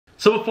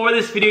So before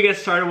this video gets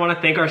started, I want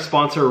to thank our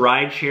sponsor,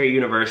 Rideshare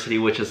University,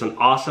 which is an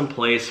awesome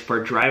place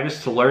for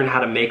drivers to learn how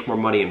to make more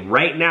money. And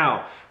right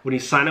now, when you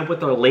sign up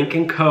with our link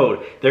and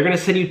code, they're going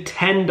to send you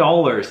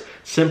 $10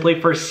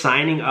 simply for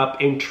signing up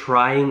and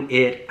trying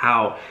it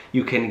out.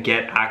 You can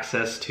get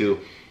access to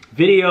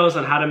videos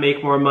on how to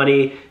make more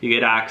money. You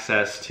get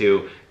access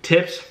to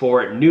tips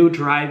for new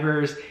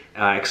drivers,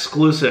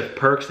 exclusive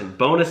perks and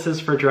bonuses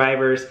for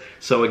drivers.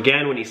 So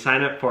again, when you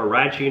sign up for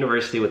Rideshare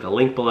University with the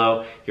link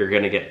below, you're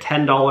gonna get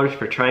 $10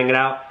 for trying it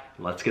out.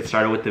 Let's get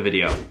started with the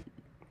video.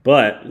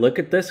 But look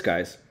at this,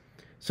 guys.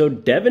 So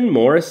Devin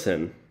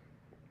Morrison,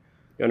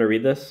 you wanna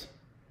read this?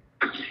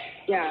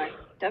 Yeah,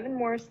 Devin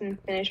Morrison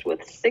finished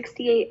with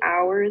 68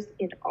 hours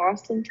in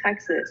Austin,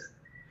 Texas,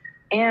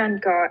 and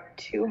got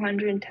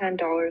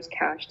 $210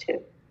 cash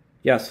tip.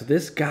 Yeah, so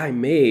this guy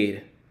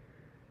made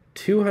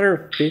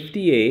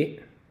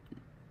 258.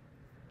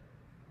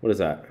 What is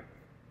that?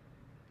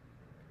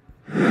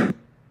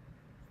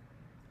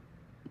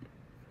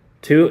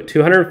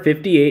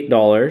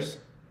 $258.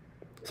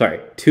 Sorry,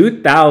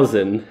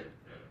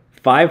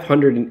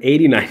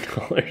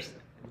 $2,589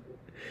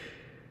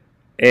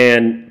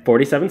 and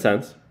 47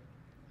 cents.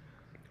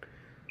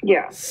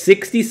 Yeah.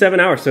 67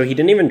 hours. So he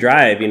didn't even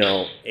drive,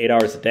 8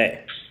 hours a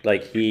day.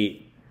 Like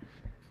he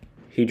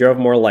drove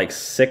more like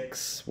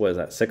 6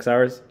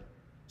 hours?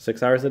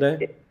 6 hours a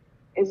day?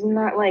 Isn't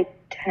that like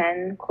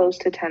 10, close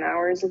to 10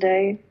 hours a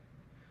day?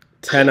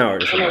 10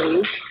 hours in a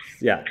week?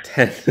 Yeah,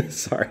 10.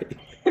 Sorry.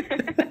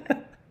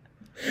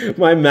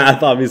 My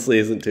math obviously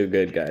isn't too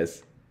good,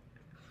 guys.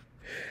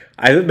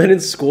 I haven't been in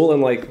school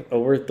in like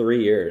over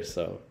 3 years,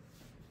 so.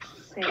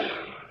 Same.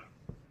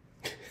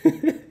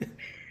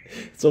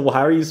 So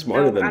how are you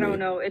smarter than me? I don't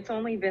know. It's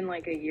only been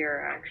like a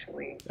year,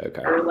 actually.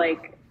 Okay. Or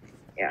like,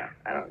 yeah,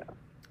 I don't know.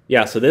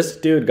 Yeah, so this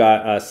dude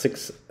got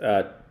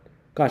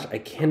gosh, I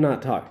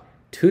cannot talk.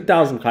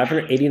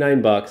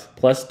 $2,589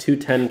 plus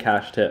 $210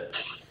 cash tip.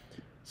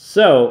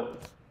 So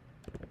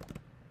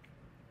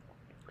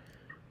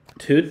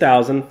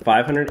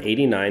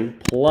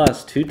 $2,589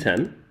 plus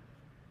 $210.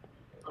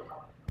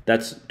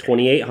 That's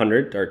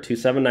 $2,800 or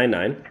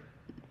 $2,799.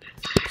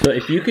 So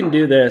if you can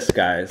do this,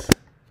 guys,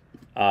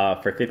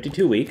 for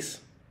 52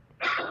 weeks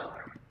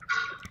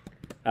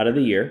out of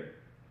the year,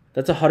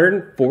 that's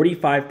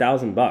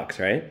 $145,000,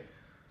 right?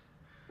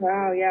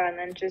 Wow, yeah, and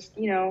then just,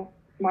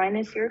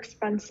 minus your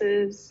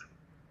expenses.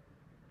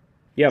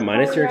 Yeah,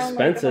 minus your Like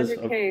expenses.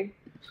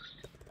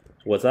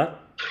 What's that?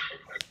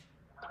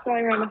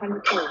 Probably around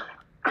 100K.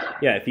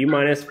 Yeah, if you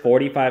minus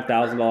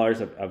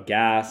 $45,000 of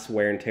gas,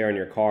 wear and tear on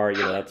your car,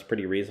 that's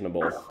pretty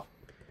reasonable.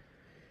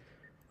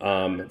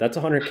 That's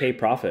 $100K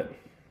profit.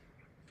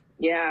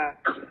 Yeah.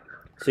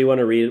 So you want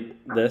to read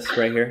this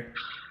right here?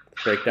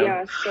 Breakdown?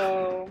 Yeah,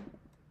 so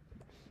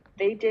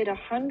they did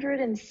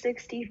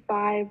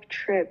 165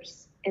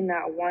 trips in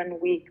that 1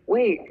 week.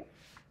 Wait.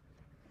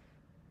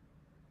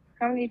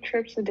 How many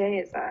trips a day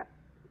is that?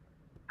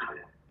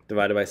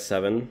 Divided by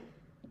 7.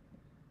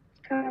 It's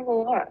kind of a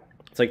lot.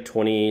 It's like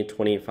 20,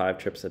 25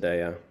 trips a day,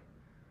 yeah.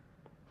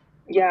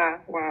 Yeah,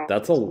 wow.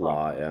 That's a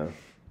lot, yeah.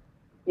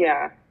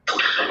 Yeah.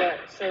 But,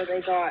 so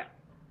they got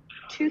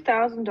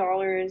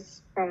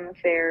 $2,000 from the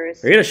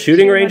fares. Are you at a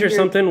shooting range or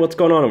something? What's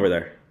going on over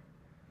there?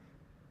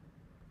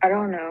 I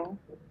don't know.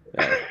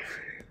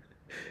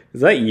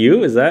 Is that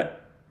you? Are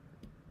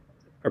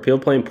people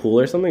playing pool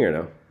or something or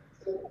no?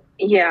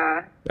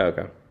 Yeah.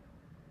 Okay.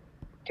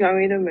 Do you want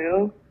me to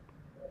move?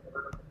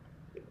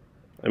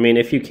 I mean,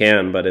 if you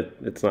can, but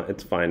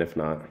it's fine if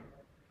not.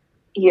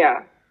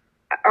 Yeah.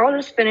 I'll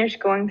just finish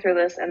going through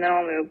this and then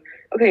I'll move.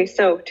 Okay,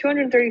 so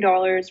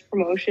 $230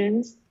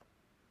 promotions,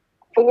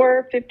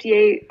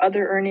 $458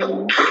 other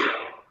earnings,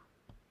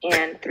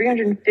 and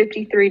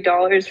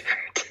 $353 for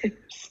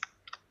tips.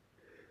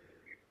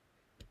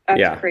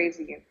 That's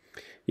crazy.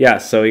 Yeah,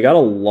 so we got a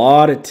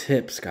lot of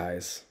tips,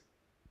 guys.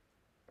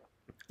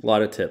 A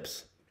lot of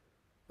tips.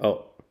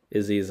 Oh,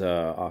 Izzy's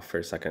off for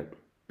a second.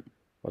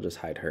 I'll just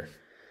hide her.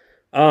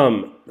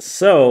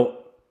 So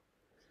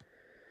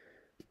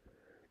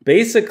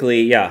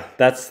basically, yeah,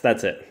 that's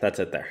it. That's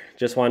it there.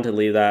 Just wanted to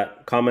leave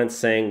that. Comments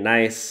saying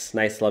nice,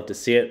 love to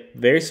see it.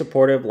 Very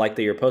supportive, like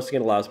that you're posting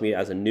it allows me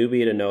as a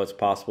newbie to know it's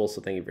possible,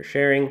 so thank you for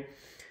sharing.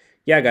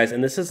 Yeah, guys,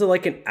 and this is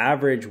like an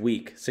average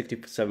week,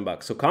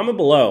 $67. So comment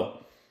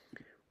below,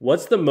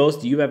 what's the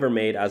most you've ever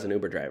made as an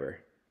Uber driver?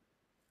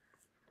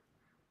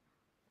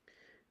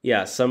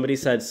 Yeah, somebody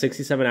said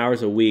 67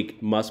 hours a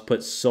week must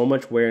put so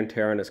much wear and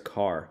tear on his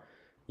car.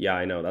 Yeah,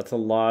 I know. That's a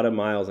lot of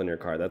miles on your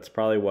car. That's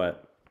probably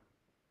what?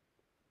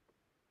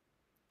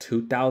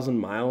 2,000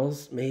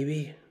 miles,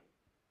 maybe?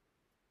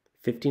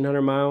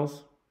 1,500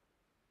 miles?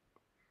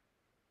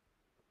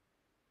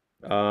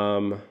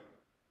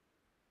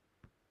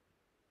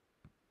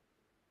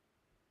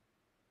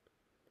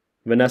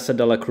 Vanessa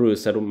de la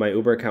Cruz said, my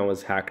Uber account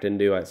was hacked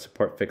into. I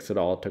support fixed it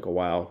all. It took a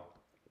while.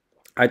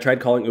 I tried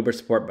calling Uber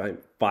support by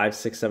 5,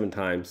 6, 7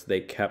 times. They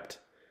kept,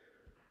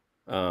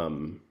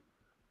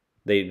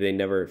 they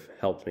never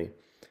helped me.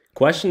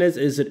 Question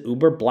is it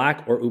Uber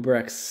Black or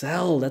Uber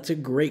XL? That's a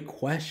great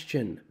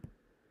question.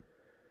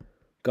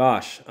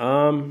 Gosh,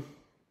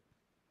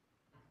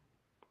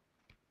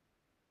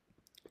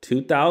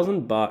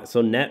 2,000 bucks.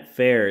 So net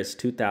fare is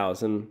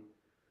 2,000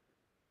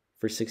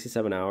 for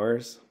 67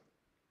 hours.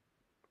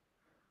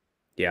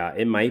 Yeah,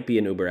 it might be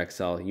an Uber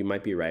XL. You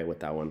might be right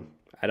with that one.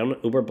 I don't know.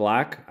 Uber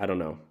Black? I don't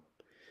know.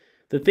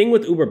 The thing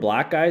with Uber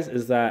Black, guys,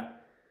 is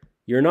that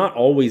you're not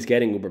always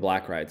getting Uber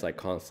Black rides like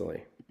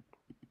constantly.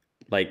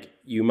 Like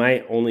you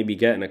might only be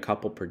getting a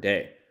couple per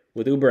day.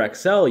 With Uber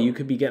XL, you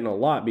could be getting a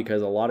lot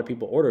because a lot of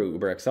people order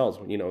Uber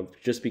XLs, you know,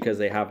 just because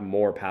they have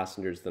more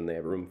passengers than they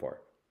have room for.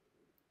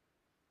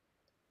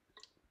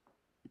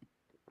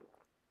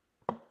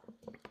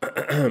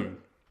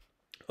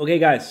 Okay,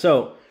 guys,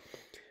 so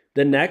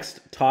the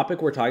next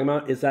topic we're talking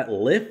about is that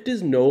Lyft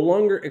is no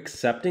longer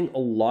accepting a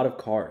lot of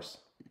cars.